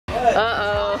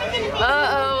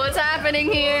Uh-oh, what's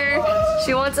happening here?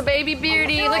 She wants a baby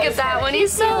Beardy. Look at that one,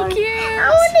 he's so cute. I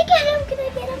want to get him, can I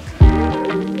get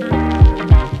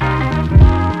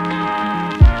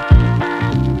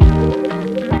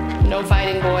him? No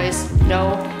fighting, boys.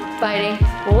 No fighting.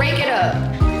 Break it up.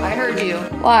 I heard you.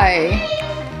 Why?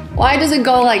 Why does it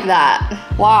go like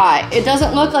that? Why? It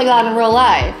doesn't look like that in real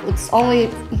life. It's only...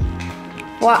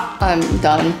 What? I'm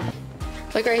done.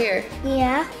 Look right here.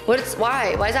 Yeah.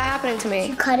 Why? Why is that happening to me?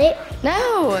 You cut it?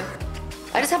 No.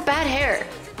 I just have bad hair.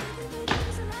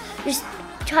 Just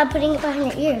try putting it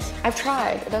behind your ears. I've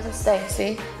tried. It doesn't stay.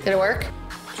 See? Did it work?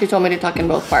 She told me to tuck in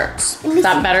both parts. Is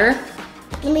that better?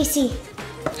 Let me see.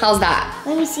 How's that?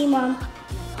 Let me see, Mom.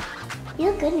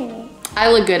 You look good in it.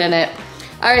 I look good in it.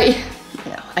 All right.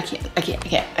 No, I can't. Okay.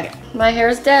 My hair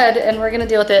is dead and we're gonna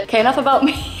deal with it. Okay, enough about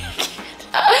me.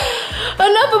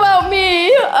 Enough about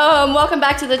me. Welcome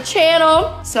back to the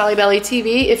channel, Smelly Belly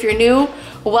TV. If you're new,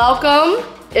 welcome.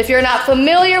 If you're not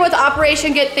familiar with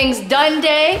Operation Get Things Done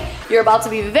Day, you're about to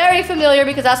be very familiar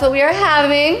because that's what we are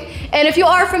having. And if you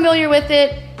are familiar with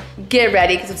it, get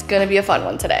ready because it's gonna be a fun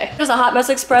one today. There's a Hot Mess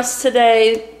Express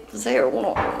today. It's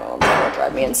gonna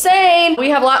drive me insane. We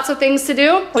have lots of things to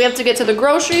do. We have to get to the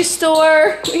grocery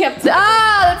store. We have to,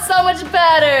 that's so much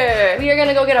better. We are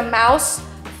gonna go get a mouse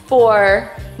for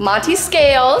Monty's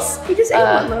scales. He just ate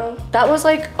one though. That was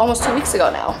like almost 2 weeks ago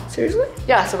now. Seriously?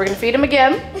 Yeah, so we're gonna feed him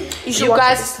again. You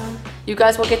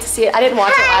guys will get to see it. I didn't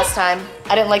watch it last time.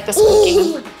 I didn't like the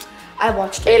squeaking. I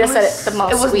watched it. Aydah said it the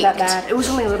most. It wasn't squeaked. that bad. It was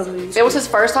only a little bit. It was his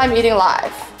first time eating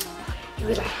live.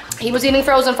 He was eating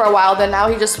frozen for a while, then now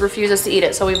he just refuses to eat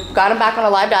it. So we've got him back on a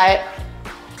live diet.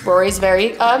 Rory's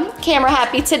very camera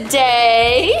happy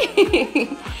today.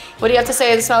 What do you have to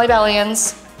say to the Smelly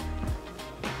Bellians?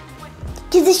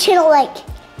 Give this channel a like.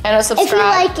 And a subscribe. If you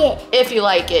like it. If you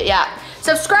like it, yeah.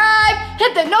 Subscribe,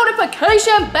 hit the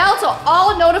notification bell to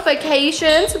all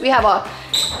notifications. We have a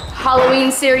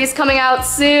Halloween series coming out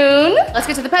soon. Let's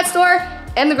get to the pet store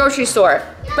and the grocery store.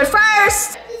 But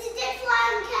first, There's a dead fly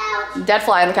on the couch. dead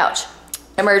fly on the couch.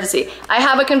 Emergency. I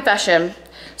have a confession.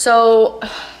 So,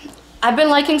 I've been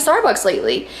liking Starbucks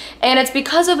lately, and it's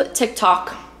because of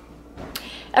TikTok.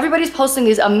 Everybody's posting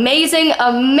these amazing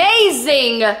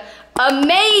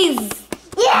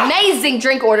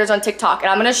drink orders on TikTok,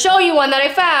 and I'm gonna show you one that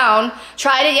I found.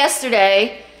 Tried it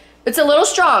yesterday. It's a little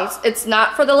strong. It's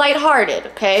not for the lighthearted,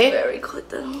 okay? Very good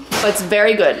though. But it's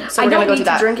very good. So we're gonna go do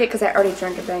that. I don't need to drink it because I already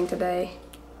drank a bang today.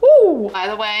 Woo! By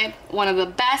the way, one of the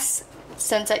best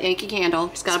scents at Yankee Candle.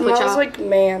 Just gotta put y'all. Like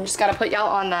man. Just gotta put y'all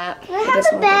on that. Can I have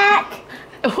the back?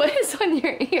 What is on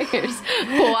your ears?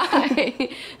 Why?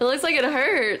 It looks like it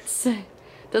hurts.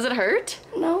 Does it hurt?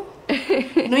 No.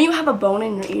 No, you have a bone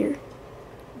in your ear.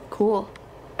 Cool.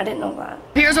 I didn't know that.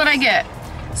 Here's what I get.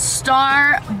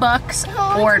 Starbucks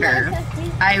order.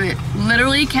 I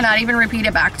literally cannot even repeat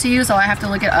it back to you, so I have to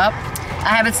look it up.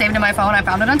 I have it saved in my phone. I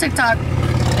found it on TikTok.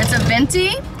 It's a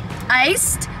Venti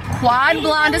iced quad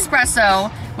blonde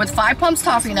espresso with 5 pumps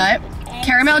toffee nut,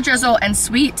 caramel drizzle, and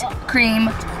sweet cream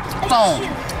foam.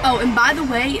 Oh, and by the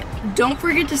way, don't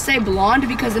forget to say blonde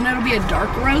because then it'll be a dark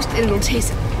roast and it'll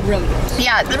taste really good.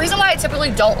 Yeah, the reason why I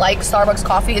typically don't like Starbucks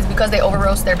coffee is because they over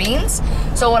roast their beans.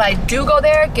 So when I do go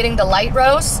there, getting the light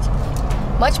roast,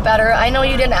 much better. I know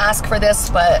you didn't ask for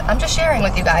this, but I'm just sharing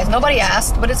with you guys. Nobody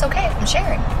asked, but it's okay, I'm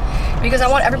sharing. Because I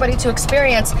want everybody to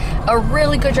experience a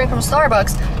really good drink from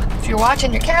Starbucks. If you're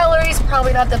watching your calories,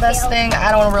 probably not the best thing.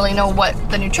 I don't really know what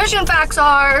the nutrition facts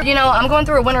are. You know, I'm going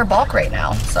through a winter bulk right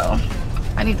now, so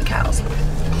I need the cows.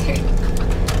 Here you go.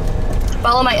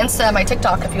 Follow my Insta and my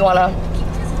TikTok if you wanna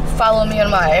follow me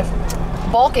on my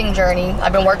bulking journey.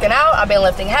 I've been working out, I've been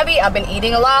lifting heavy, I've been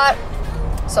eating a lot.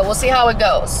 So we'll see how it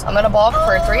goes. I'm gonna bulk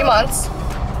for 3 months.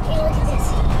 Hey, look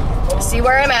at this. See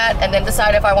where I'm at and then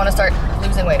decide if I wanna start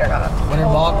losing weight or not. Winter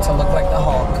bulk to look like the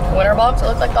Hulk. Winter bulk to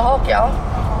look like the Hulk, y'all.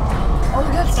 Oh,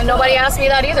 that's And nobody asked me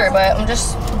that either, but I'm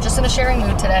just in a sharing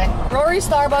mood today. Rory's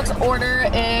Starbucks order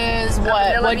is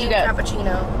what? What'd you get?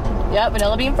 Cappuccino. Yep,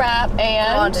 vanilla bean frap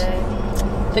and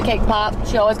the cake pop.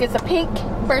 She always gets a pink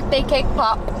birthday cake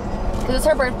pop because it's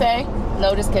her birthday.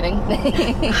 No, just kidding.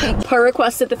 Her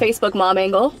requested the Facebook mom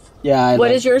angle. Yeah.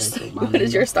 What is your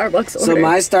Starbucks order? So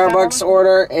my Starbucks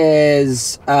order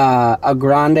is a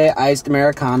grande iced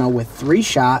americano with 3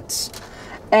 shots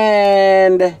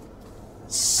and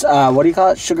what do you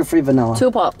call it? Sugar-free vanilla.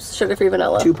 2 pumps, sugar-free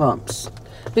vanilla. 2 pumps.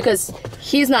 Because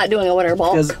he's not doing a winter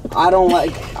bulk. Because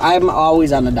I'm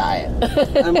always on a diet.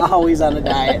 I'm always on a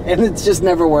diet, and it's just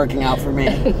never working out for me.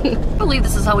 I believe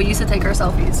this is how we used to take our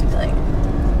selfies, like.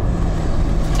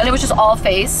 And it was just all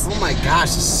face. Oh my gosh,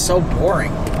 this is so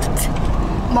boring.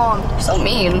 Mom, you're so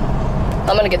mean.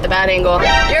 I'm gonna get the bad angle.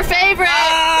 Your favorite!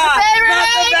 Your favorite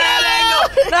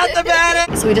angle! Not the bad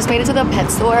angle! So we just made it to the pet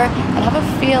store, and I have a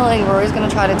feeling Rory's gonna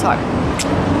try to talk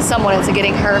someone into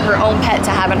getting her own pet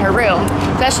to have in her room.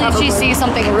 Especially if she sees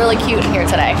something really cute in here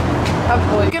today.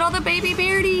 Look at all the baby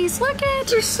beardies. Look at,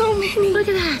 there's so many. Look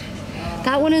at that.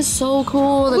 That one is so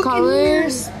cool, the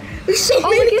colors. There's so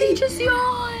many. Look at, he just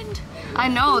yawned. I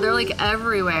know, they're like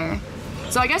everywhere.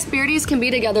 So I guess beardies can be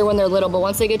together when they're little, but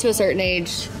once they get to a certain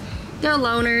age, they're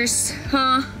loners,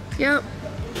 huh? Yep.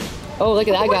 Oh, look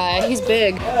at that guy. He's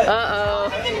big. Uh-oh.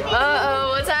 Uh-oh,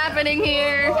 what's happening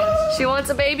here? She wants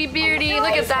a baby beardie.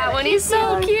 Look at that one. He's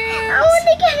so cute. I want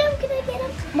to get him. Can I get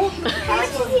him? How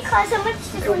much does he cost? How much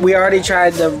does he We already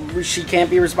tried the, she can't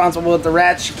be responsible with the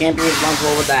rats, she can't be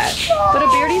responsible with that. But a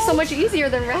beardie's so much easier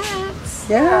than rats.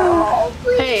 Yeah.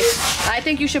 Hey, I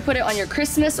think you should put it on your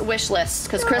Christmas wish list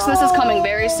because Christmas is coming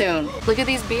very soon. Look at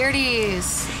these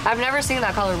beardies. I've never seen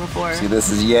that color before. See, this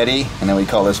is Yeti, and then we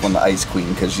call this one the Ice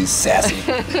Queen because she's sassy.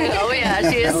 Oh yeah,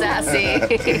 she is sassy.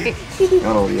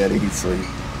 Oh, Yeti, he's sweet.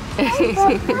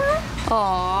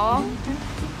 Aww.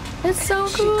 It's so cool.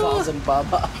 She calls him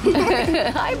Bubba.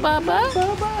 Hi, Bubba.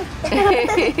 Bubba.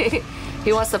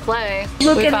 He wants to play.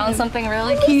 We found something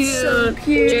really cute. So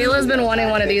cute. Jayla's been wanting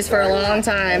one of these for a long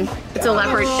time. It's a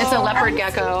leopard. It's a leopard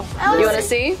gecko. You want to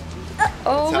see?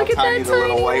 Oh, look at that tiny the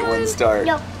little white ones start.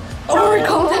 Yep.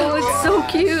 Oh, it's so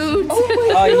cute.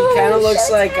 Oh, he kind of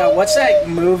looks like, what's that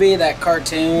movie, that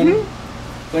cartoon?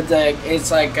 With the,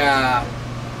 it's like I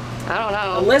don't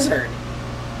a know. lizard.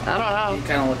 I don't know. He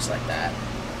kind of looks like that.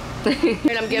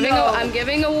 And I'm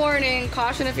giving a warning.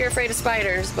 Caution if you're afraid of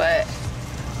spiders, but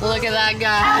look at that I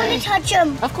guy. want to touch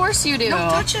him. Of course you do.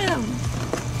 Don't touch him.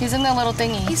 He's in that little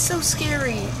thingy. He's so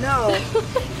scary. No.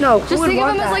 No, who Just would think of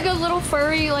want him as that? like a little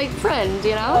furry like friend,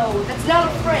 you know? Oh, that's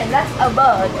not a friend. That's a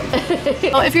bug.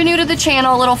 Well, if you're new to the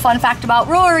channel, a little fun fact about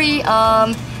Rory,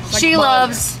 she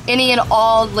loves any and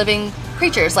all living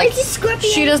creatures. Like, It's a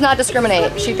scorpion. she does not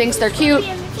discriminate. She thinks they're cute.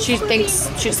 She thinks,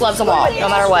 she just loves them all, no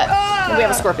matter what. And we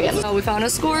have a scorpion. Oh, we found a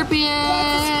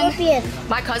scorpion. Scorpion.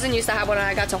 My cousin used to have one and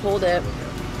I got to hold it.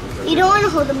 You don't want to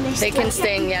hold them. They can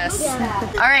sting, yes.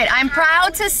 Yeah. All right, I'm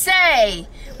proud to say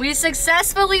we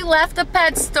successfully left the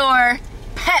pet store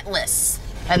petless.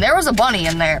 And there was a bunny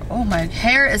in there. Oh, my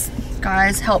hair is,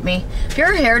 guys, help me. If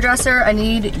you're a hairdresser, I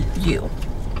need you.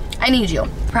 I need you.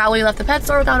 Proudly left the pet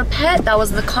store without a pet. That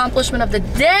was the accomplishment of the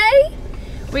day.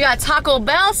 We got Taco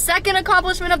Bell, second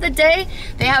accomplishment of the day.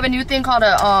 They have a new thing called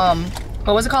a,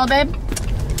 what was it called, babe?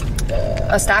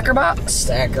 A stacker box?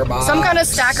 Stacker box. Some kind of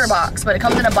stacker box, but it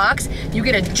comes in a box. You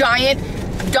get a giant,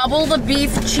 double the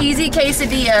beef, cheesy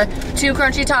quesadilla, 2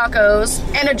 crunchy tacos,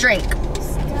 and a drink.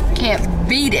 Can't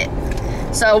beat it.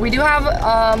 So we do have,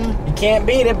 You can't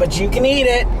beat it, but you can eat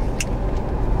it.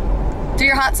 do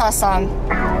your hot sauce song.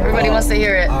 Everybody wants to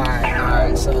hear it.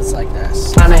 Alright, so it's like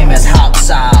this. My name is Hot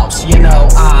Sauce, you know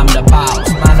I'm the boss.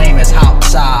 My name is Hot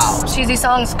Sauce. Cheesy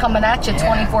songs coming at you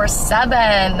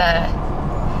 24/7.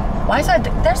 Why is that?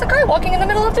 There's a guy walking in the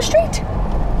middle of the street.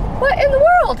 What in the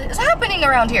world is happening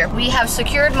around here? We have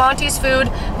secured Monty's food.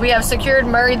 We have secured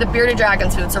Murray the bearded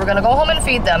dragon's food. So we're gonna go home and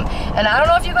feed them. And I don't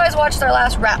know if you guys watched our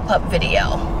last rat pup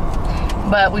video,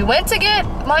 but we went to get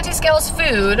Monty Scale's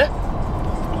food,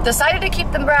 decided to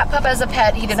keep the rat pup as a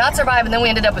pet. He did not survive, and then we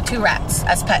ended up with 2 rats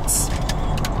as pets.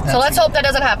 So let's hope that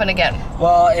doesn't happen again.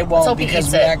 Well, it won't hope he because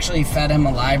eats we it. actually fed him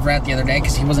a live rat the other day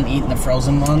because he wasn't eating the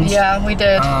frozen ones. Yeah, we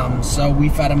did. So we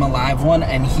fed him a live one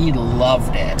and he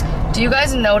loved it. Do you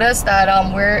guys notice that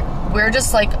we're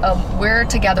just like we're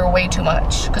together way too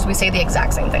much because we say the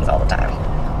exact same things all the time.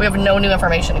 We have no new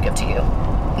information to give to you.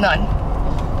 None.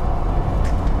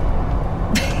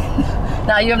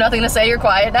 Now you have nothing to say. You're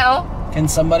quiet now. Can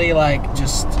somebody like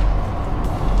just,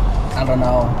 I don't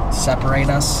know, separate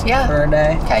us for a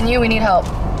day? Can you? We need help.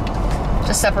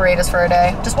 Just separate us for a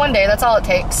day. Just one day. That's all it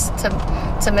takes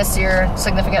to miss your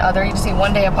significant other. You just need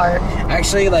one day apart.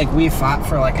 Actually, like we fought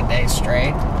for like a day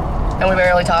straight. And we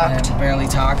barely talked.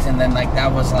 And then like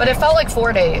that was like. But it felt like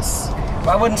 4 days.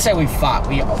 I wouldn't say we fought.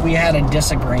 We had a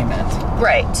disagreement.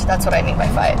 Right. That's what I mean by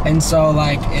fight. And so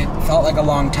like it felt like a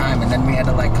long time, and then we had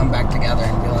to like come back together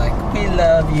and be like, we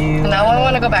love you. And now I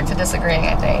want to go back to disagreeing.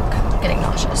 I think I'm getting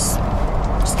nauseous.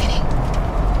 Just kidding.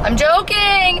 I'm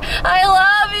joking. I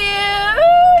love you.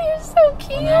 You're so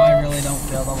cute. Well, now I really don't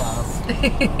feel the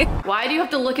love. Why do you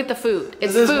have to look at the food?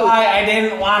 It's This is food. why I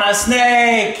didn't want a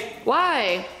snake.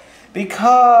 Why?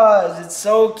 Because it's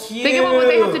so cute. Think about what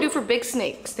they have to do for big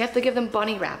snakes. They have to give them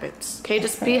bunny rabbits. Okay,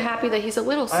 just be happy that he's a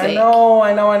little snake. I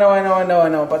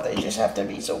know, but they just have to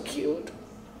be so cute.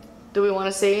 Do we want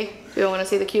to see? Do we want to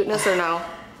see the cuteness or no?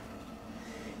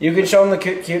 You can show them the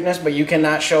cuteness, but you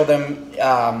cannot show them.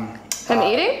 Him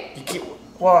eating?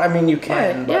 Well, I mean, you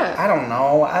can, Right, but yeah. I don't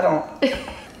know. I don't.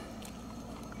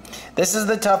 This is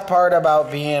the tough part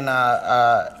about being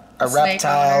a snake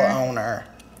reptile owner. owner.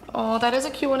 Oh, that is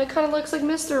a cute one. It kind of looks like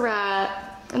Mr.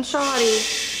 Rat and Shoddy.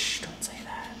 Shh, don't say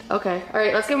that. Okay, all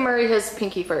right, let's give Murray his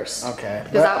pinky first. Okay.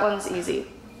 Because that one's easy.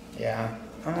 Yeah.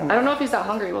 I don't know if he's that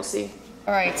hungry, we'll see.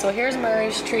 All right, so here's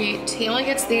Murray's treat. He only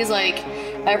gets these like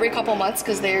every couple months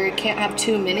because they can't have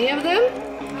too many of them.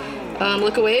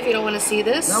 Look away if you don't want to see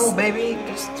this. No, baby.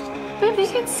 Just... But they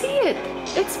can see it.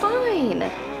 It's fine.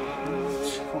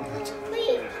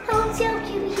 Wait, I want to see how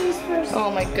cute he is first. Oh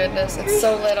my goodness, it's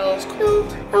so little.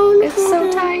 No, It's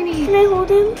so tiny. Can I hold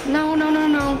him? No, no, no,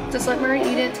 no. Just let Murray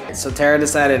eat it. So Terra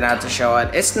decided not to show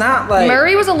it. It's not like...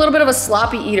 Murray was a little bit of a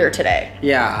sloppy eater today.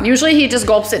 Yeah. Usually he just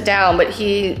gulps it down, but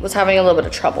he was having a little bit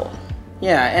of trouble.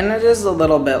 Yeah, and it is a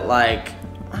little bit like,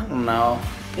 I don't know.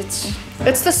 It's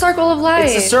the circle of life.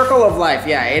 It's the circle of life,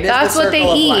 yeah. It is That's the what they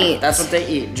circle of eat. life. That's what they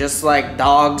eat. Just like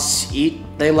dogs eat,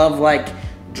 they love like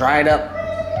dried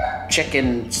up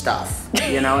chicken stuff,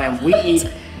 you know, and we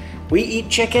eat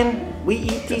chicken, we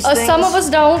eat these things. Some of us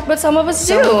don't, but some of us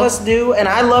do. Some of us do, and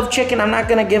I love chicken. I'm not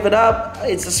gonna give it up.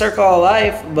 It's the circle of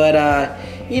life, but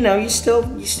you know, you still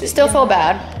feel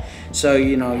bad. So,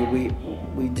 you know,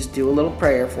 we just do a little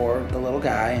prayer for the little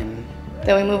guy and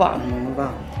Then we move on. we move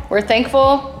on. We're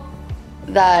thankful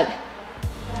that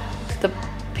the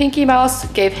Pinky Mouse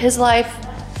gave his life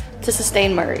to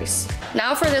sustain Murray's.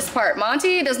 Now for this part.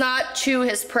 Monty does not chew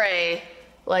his prey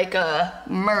like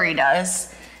Murray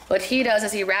does. What he does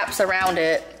is he wraps around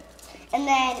it. And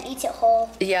then eats it whole.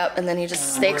 Yep, and then he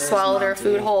just steak swallowed our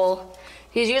food whole.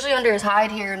 He's usually under his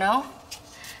hide here, no?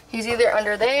 He's either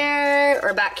under there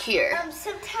or back here.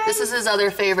 Sometimes. This is his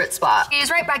other favorite spot. He's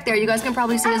right back there. You guys can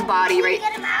probably see his body right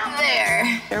Get him out. there.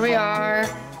 Here we are.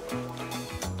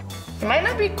 He might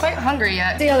not be quite hungry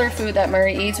yet. The other food that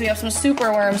Murray eats, we have some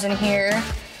super worms in here.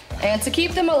 And to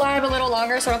keep them alive a little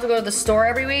longer so I don't have to go to the store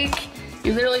every week,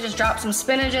 you literally just drop some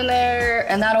spinach in there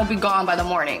and that'll be gone by the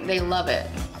morning. They love it.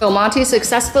 So Monty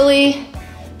successfully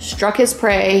struck his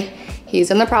prey. He's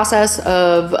in the process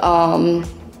of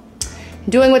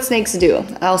doing what snakes do.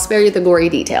 I'll spare you the gory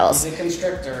details. He's a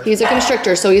constrictor. He's a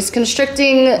constrictor, so he's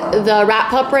constricting the rat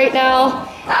pup right now.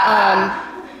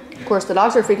 Of course, the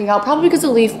dogs are freaking out, probably because the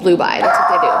leaf blew by. That's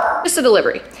what they do. Just a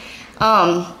delivery.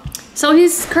 So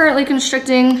he's currently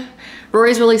constricting.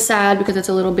 Rory's really sad because it's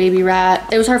a little baby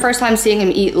rat. It was her first time seeing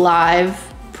him eat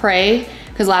live prey,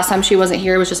 because last time she wasn't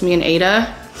here, it was just me and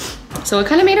Aydah. So it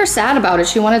kind of made her sad about it.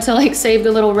 She wanted to like save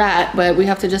the little rat, but we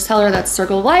have to just tell her that's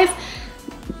circle of life.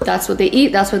 That's what they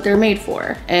eat, that's what they're made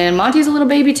for. And Monty's a little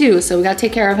baby too, so we gotta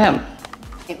take care of him.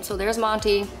 Okay, so there's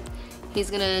Monty.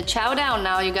 He's gonna chow down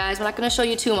now, you guys. We're not gonna show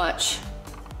you too much.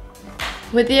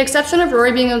 With the exception of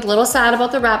Rory being a little sad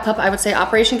about the rat pup, I would say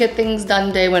Operation Get Things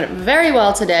Done Day went very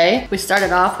well today. We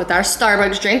started off with our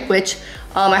Starbucks drink, which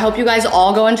I hope you guys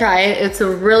all go and try it. It's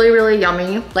really, really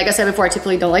yummy. Like I said before, I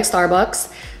typically don't like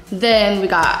Starbucks. Then we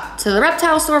got to the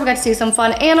reptile store. We got to see some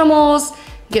fun animals,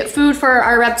 get food for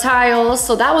our reptiles.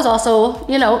 So that was also,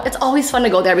 you know, it's always fun to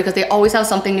go there because they always have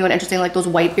something new and interesting, like those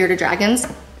white bearded dragons.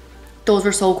 Those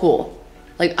were so cool.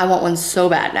 Like, I want one so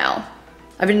bad now.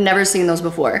 I've never seen those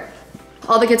before.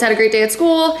 All the kids had a great day at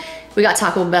school. We got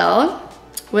Taco Bell,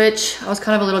 which I was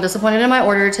kind of a little disappointed in my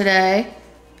order today.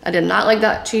 I did not like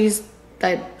that cheese,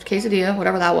 that quesadilla,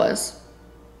 whatever that was.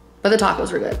 But the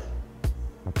tacos were good.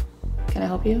 Can I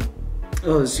help you?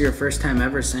 Oh, this is your first time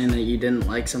ever saying that you didn't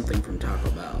like something from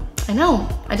Taco Bell. I know,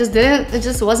 I just didn't, it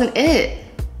just wasn't it.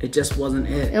 It just wasn't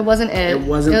it. It wasn't it. It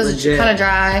wasn't legit. It was kind of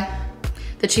dry.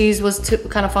 The cheese was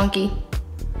kind of funky.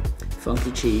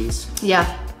 Funky cheese.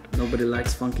 Yeah. Nobody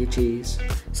likes funky cheese.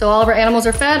 So all of our animals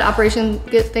are fed. Operation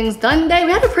Get Things Done Day.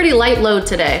 We had a pretty light load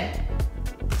today.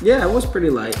 Yeah, it was pretty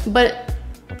light. But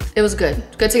it was good.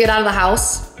 Good to get out of the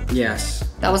house. Yes.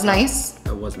 That was nice.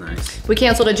 That was nice. We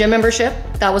canceled a gym membership.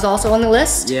 That was also on the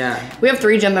list. Yeah. We have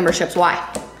 3 gym memberships.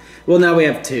 Why? Well, now we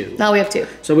have 2. Now we have 2.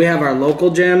 So we have our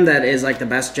local gym that is like the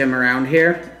best gym around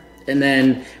here. And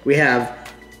then we have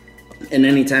an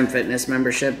Anytime Fitness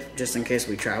membership just in case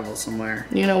we travel somewhere.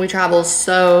 You know, we travel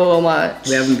so much.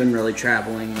 We haven't been really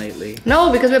traveling lately.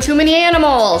 No, because we have too many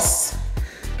animals.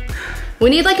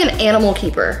 We need like an animal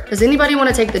keeper. Does anybody want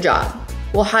to take the job?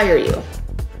 We'll hire you.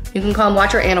 You can come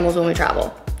watch our animals when we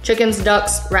travel. Chickens,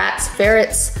 ducks, rats,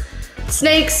 ferrets,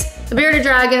 snakes, a bearded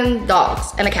dragon,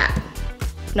 dogs, and a cat.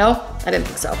 No? I didn't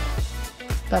think so.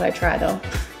 Thought I'd try though.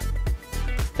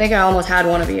 I think I almost had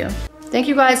one of you. Thank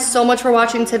you guys so much for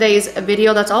watching today's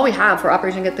video. That's all we have for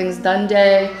Operation Get Things Done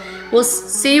Day. We'll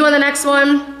see you in the next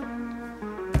one.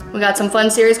 We got some fun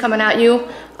series coming at you.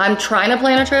 I'm trying to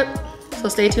plan a trip, so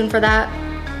stay tuned for that.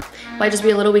 Might just be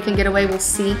a little weekend getaway, we'll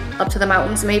see. Up to the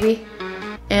mountains maybe.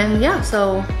 And yeah,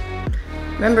 so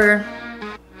remember,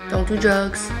 don't do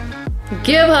drugs.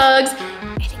 Give hugs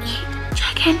and eat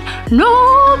chicken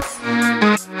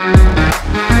nuggets.